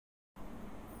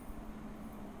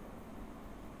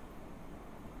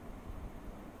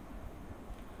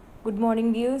Good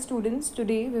morning, dear students.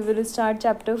 Today we will start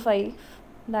chapter 5,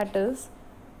 that is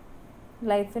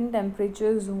life in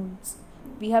temperature zones.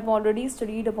 We have already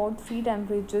studied about 3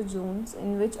 temperature zones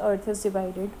in which Earth is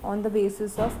divided on the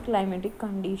basis of climatic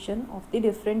condition of the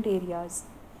different areas.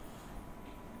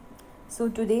 So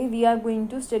today we are going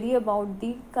to study about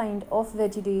the kind of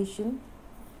vegetation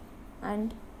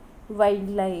and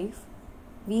wildlife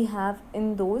we have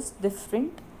in those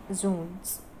different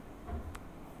zones.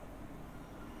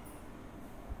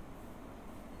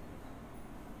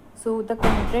 So the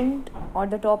content or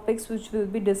the topics which will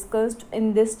be discussed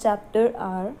in this chapter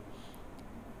are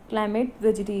climate,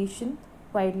 vegetation,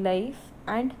 wildlife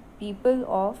and people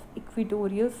of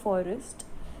equatorial forest,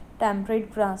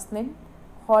 temperate grassland,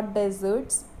 hot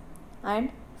deserts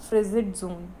and frigid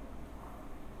zone.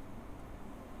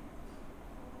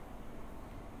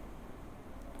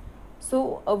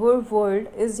 So our world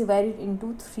is divided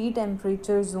into 3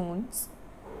 temperature zones.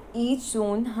 Each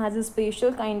zone has a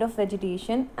special kind of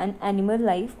vegetation and animal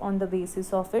life on the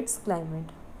basis of its climate.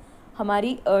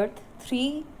 हमारी अर्थ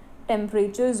 3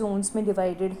 temperature zones में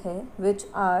divided है, which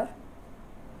are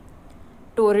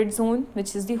torrid zone,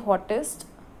 which is the hottest,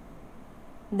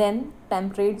 then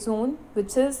temperate zone,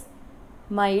 which is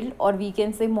mild or we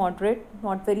can say moderate,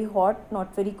 not very hot,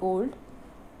 not very cold,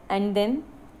 and then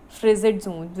frigid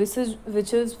zone,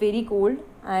 which is very cold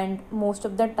and most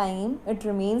of the time it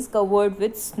remains covered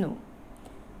with snow.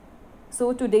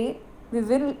 So today we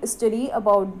will study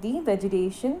about the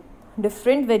vegetation,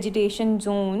 different vegetation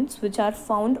zones which are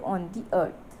found on the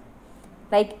earth,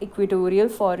 like equatorial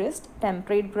forest,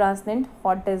 temperate grassland,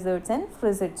 hot deserts and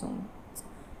frigid zones.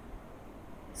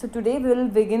 So today we will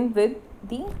begin with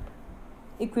the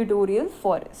equatorial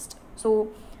forest. So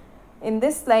in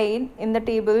this slide, in the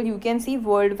table, you can see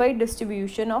worldwide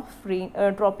distribution of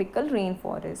tropical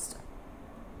rainforest.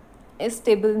 इस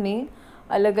table में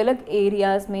अलग अलग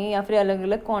areas में या फिर अलग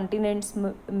अलग continents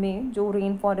में जो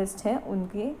रेन फॉरेस्ट हैं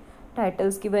उनके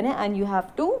टाइटल्स गिवन है and you have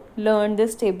to learn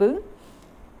this table.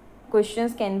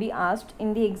 Questions can be asked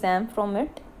in the exam from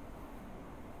it.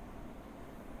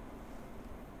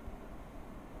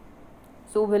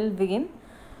 So we'll begin.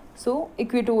 So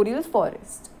equatorial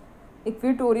forest.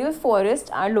 Equatorial forests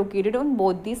are located on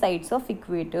both the sides of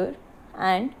equator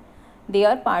and they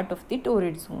are part of the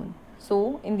torrid zone.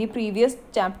 So in the previous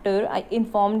chapter I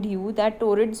informed you that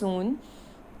torrid zone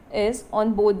is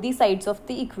on both the sides of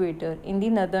the equator, in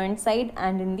the northern side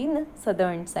and in the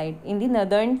southern side. In the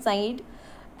northern side,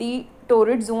 the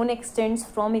torrid zone extends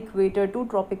from equator to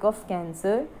Tropic of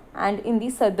Cancer, and in the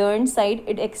southern side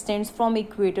it extends from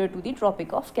equator to the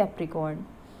Tropic of Capricorn.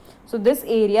 So this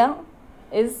area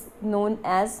is known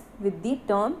as with the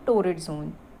term torrid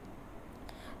zone.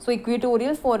 So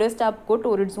equatorial forest आपको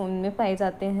torrid zone में पाए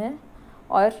जाते हैं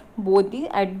और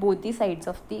at both the sides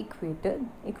of the equator.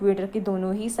 equator के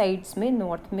दोनों ही sides में,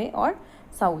 north में और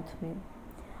south में.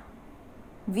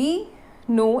 We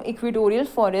know equatorial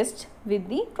forest with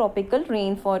the tropical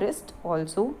rainforest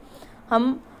also.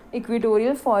 हम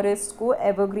equatorial forest को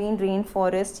evergreen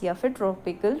rainforest या फिर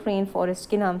tropical rainforest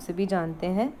के नाम से भी जानते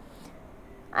हैं.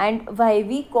 And why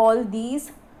we call these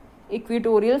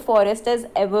equatorial forest as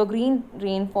evergreen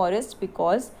rainforest?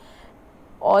 Because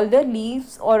all the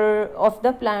leaves or of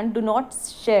the plant do not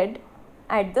shed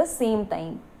at the same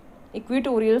time.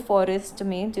 Equatorial forest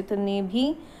में जितने भी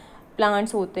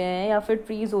plants होते हैं या फिर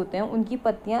trees होते हैं उनकी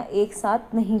पत्तियाँ एक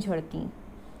साथ नहीं झड़ती.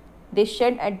 They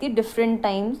shed at the different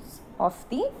times of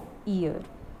the year.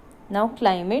 Now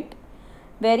climate,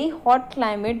 very hot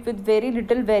climate with very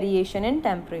little variation in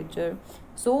temperature.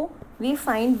 So we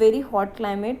find very hot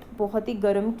climate, बहुत ही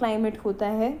गर्म climate होता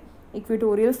है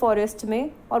इक्वेटोरियल फॉरेस्ट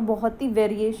में, और बहुत ही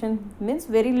variation means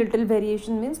very little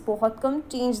variation means बहुत कम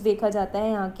change देखा जाता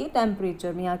है यहाँ के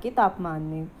टेम्परेचर में, यहाँ के तापमान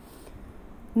में.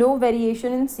 नो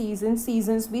वेरिएशन इन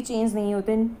सीजन्स भी चेंज नहीं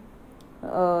होते.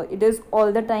 It is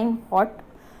all the time hot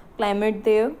climate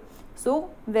there. So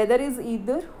whether is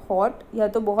either hot, या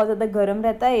तो बहुत ज़्यादा गर्म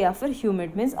रहता है, या फिर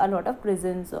humid means a lot of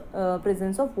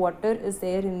presence of water is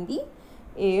there in the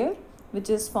air which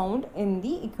is found in the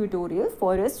equatorial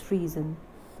forest region.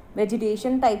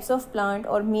 Vegetation types of plant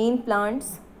or main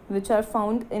plants which are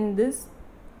found in this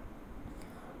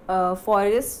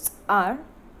forests are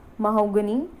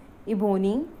mahogany,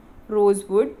 ebony,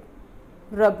 rosewood,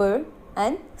 rubber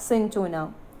and cinchona.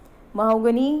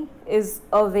 Mahogany is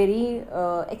a very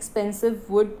expensive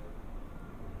wood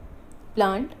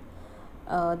plant.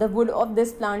 The wood of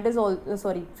this plant is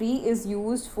tree is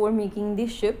used for making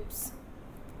the ships.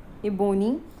 Ebony,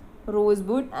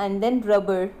 rosewood and then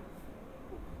rubber.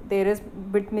 There is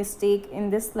bit mistake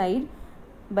in this slide.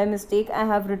 By mistake I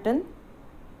have written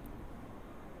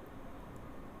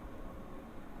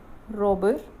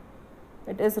rubber.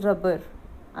 It is rubber,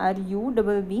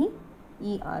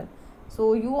 RUBBER.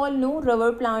 So you all know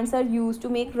rubber plants are used to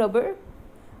make rubber.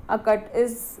 A cut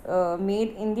is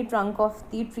made in the trunk of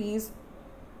the trees,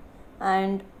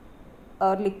 and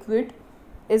a liquid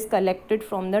is collected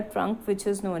from the trunk which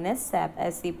is known as sap,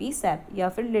 SAP, sap, या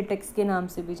फिर latex के नाम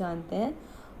से भी जानते हैं,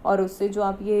 और उससे जो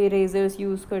आप ये इरेजर्स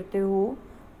यूज़ करते हो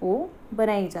वो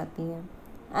बनाई जाती हैं.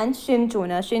 एंड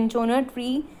शिनचोना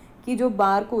ट्री की जो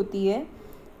बार्क होती है,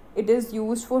 it is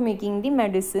used for making the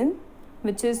medicine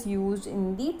which is used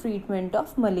in the treatment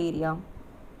of malaria.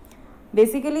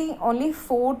 Basically only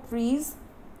 4 trees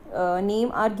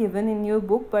name are given in your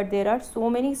book, but there are so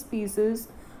many species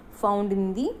found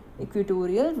in the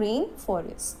equatorial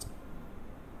rainforest.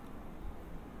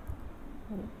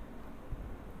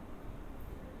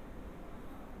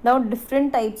 Now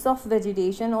different types of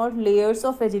vegetation or layers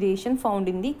of vegetation found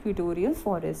in the equatorial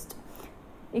forest.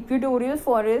 Equatorial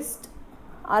forests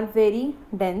are very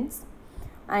dense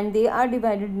and they are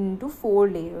divided into 4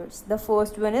 layers. The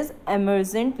first one is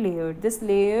emergent layer. This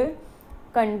layer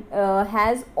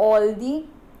has all the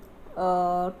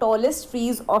tallest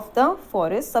trees of the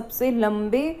forest. सबसे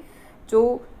लंबे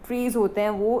जो trees होते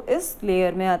हैं वो इस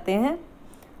layer में आते हैं,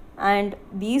 and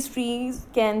these trees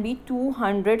can be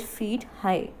 200 feet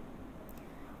high.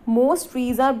 Most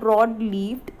trees are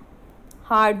broad-leaved,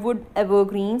 hardwood,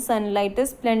 evergreen. Sunlight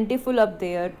is plentiful up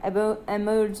there.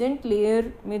 Emergent layer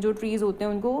में जो trees होते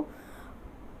हैं उनको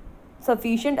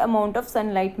sufficient amount of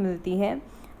sunlight मिलती है,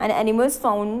 and animals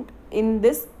found in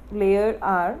this layer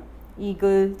are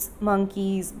eagles,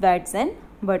 monkeys, bats and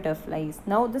butterflies.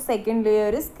 Now the second layer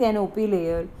is canopy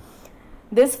layer.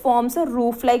 This forms a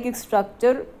roof-like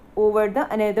structure over the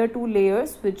another 2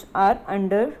 layers which are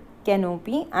under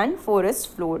canopy and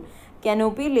forest floor.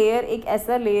 Canopy layer एक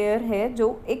ऐसा layer है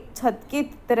जो एक छत की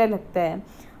तरह लगता है,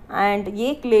 एंड ये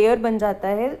एक लेयर बन जाता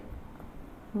है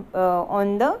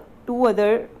on the 2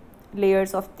 other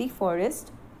layers of the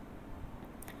forest.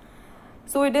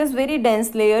 So it is very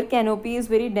dense layer. Canopy is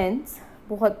very dense.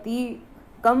 बहुत ही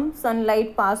कम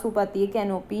सनलाइट पास हो पाती है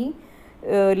कैनोपी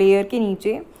लेयर के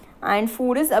नीचे, and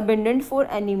food is abundant for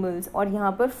animals. और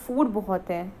यहाँ पर फूड बहुत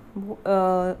है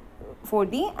for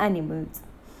the animals.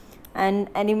 And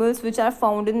animals which are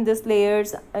found in this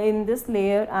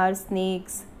layer are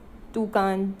snakes,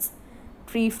 toucans,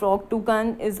 tree frog.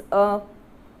 Toucan is a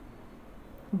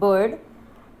bird.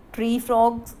 Tree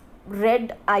frogs,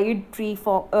 red-eyed tree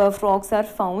frogs are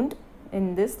found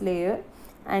in this layer.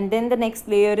 And then the next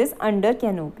layer is under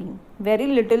canopy. Very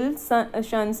little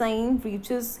sunshine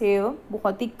reaches here.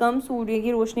 बहुत ही कम सूर्य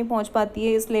की रोशनी पहुँच पाती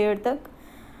है इस layer तक.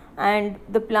 And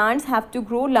the plants have to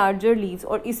grow larger leaves.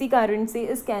 और इसी कारण से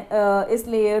इस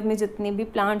लेयर में जितने भी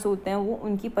प्लांट्स होते हैं वो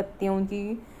उनकी पत्तियाँ,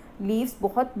 उनकी लीव्स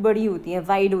बहुत बड़ी होती हैं,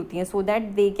 वाइड होती हैं, so that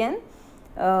they can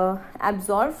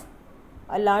absorb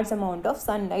a large amount of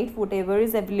sunlight whatever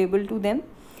is available to them.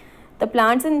 The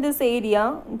plants in this area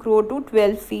grow to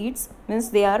 12 feet, means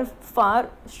they are far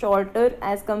shorter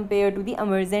as compared to the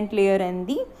emergent layer and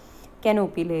the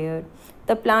canopy layer.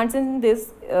 The plants in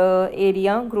this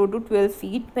area grow to 12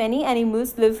 feet. Many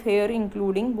animals live here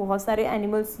including, बहुत सारे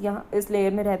animals यहाँ इस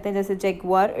layer में रहते हैं, जैसे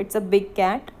jaguar, it's a big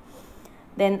cat,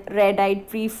 then red-eyed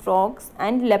tree frogs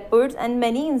and leopards and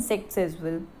many insects as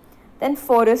well. Then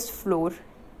forest floor.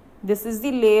 This is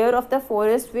the layer of the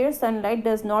forest where sunlight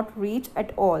does not reach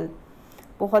at all.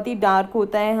 बहुत ही dark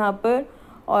होता है यहाँ पर,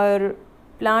 और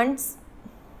plants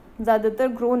ज़्यादातर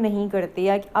grow नहीं करते,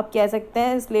 या आप कह सकते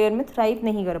हैं इस लेयर में थ्राइव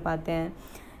नहीं कर पाते हैं.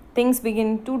 Things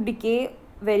begin to decay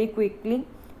very quickly.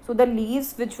 So the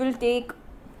leaves which will take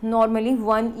normally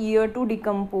 1 year to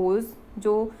decompose,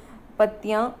 जो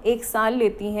पत्तियाँ 1 साल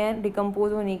लेती हैं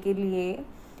डिकम्पोज होने के लिए,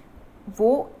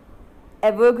 वो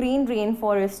एवरग्रीन रेन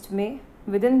फॉरेस्ट में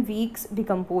within weeks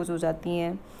डिकम्पोज हो जाती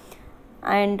हैं.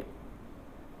 And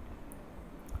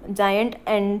giant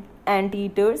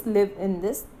anteaters live in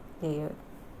this layer.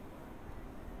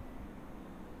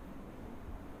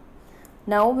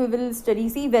 Now we will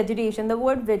see vegetation. The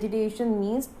word vegetation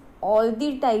means all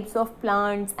the types of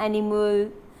plants,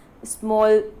 animals,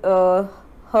 small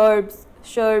herbs,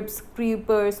 shrubs,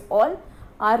 creepers, all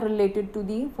are related to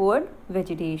the word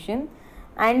vegetation.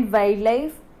 And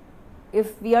wildlife,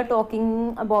 if we are talking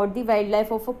about the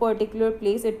wildlife of a particular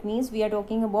place, it means we are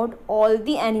talking about all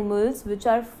the animals which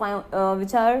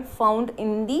are found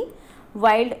in the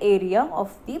wild area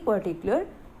of the particular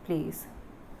place.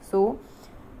 So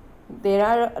there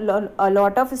are a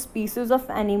lot of species of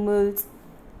animals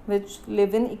which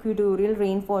live in equatorial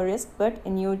rainforest, but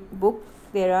in your book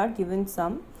there are given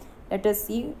some. Let us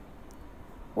see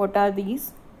what are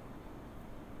these.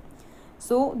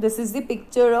 So this is the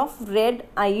picture of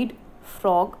red-eyed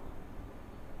frog.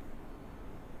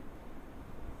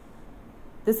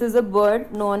 This is a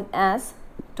bird known as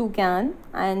toucan,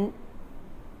 and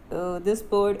this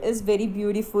bird is very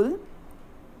beautiful.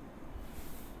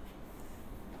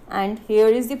 And here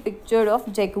is the picture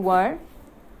of jaguar,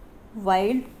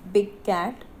 wild big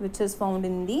cat, which is found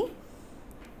in the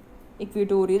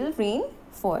equatorial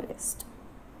rainforest.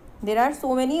 There are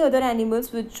so many other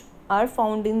animals which are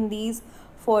found in these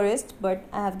forests, but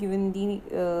I have given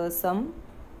the some.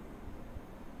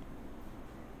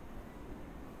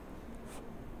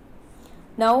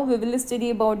 Now we will study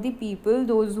about the people,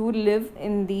 those who live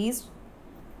in these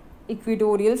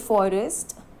equatorial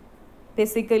forest.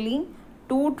 Basically,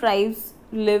 two tribes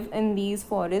live in these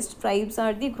forests. Tribes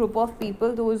are the group of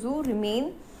people, those who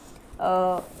remain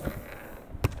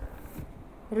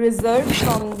reserved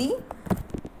from the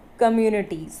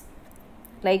communities,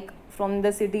 like from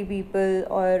the city people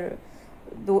or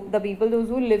the people those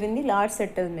who live in the large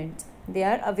settlements. They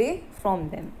are away from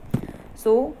them.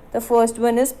 So the first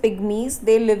one is pygmies.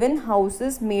 They live in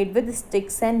houses made with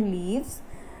sticks and leaves.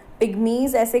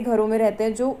 Pygmies ऐसे घरों में रहते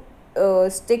हैं जो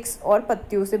sticks और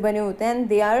पत्तियों से बने होते हैं, and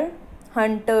they are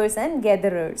hunters and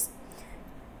gatherers.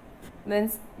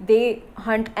 Means they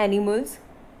hunt animals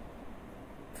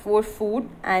for food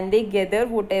and they gather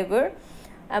whatever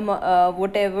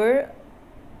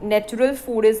natural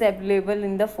food is available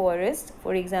in the forest.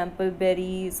 For example,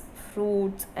 berries,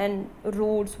 fruits and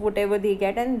roots, whatever they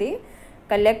get, and they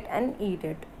collect and eat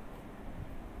it.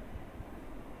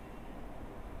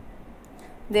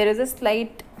 There is a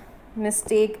slight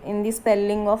mistake in the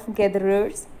spelling of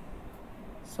gatherers,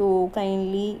 so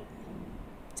kindly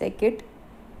check it.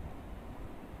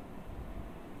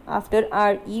 After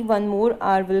RE, one more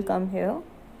R will come here.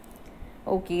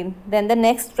 Okay, then the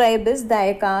next tribe is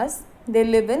Diacast. They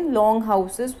live in long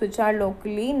houses which are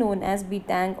locally known as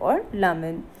bitang or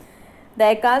lamin.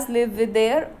 Diacast live with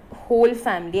their whole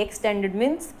family. Extended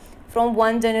means from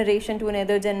one generation to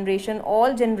another generation.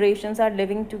 All generations are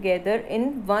living together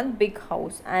in one big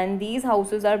house, and these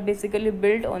houses are basically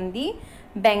built on the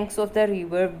banks of the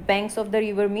river. Banks of the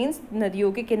river means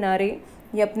नदियों के किनारे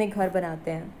ये अपने घर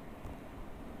बनाते हैं.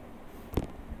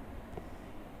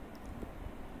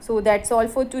 So that's all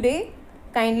for today.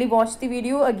 Kindly watch the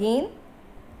video again.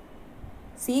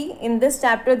 See, in this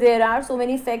chapter there are so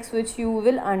many facts which you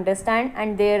will understand,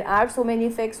 and there are so many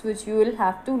facts which you will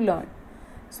have to learn.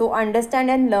 So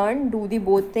understand and learn, do the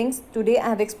both things. Today I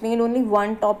have explained only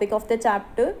one topic of the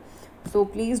chapter. So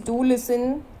please do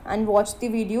listen and watch the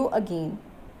video again.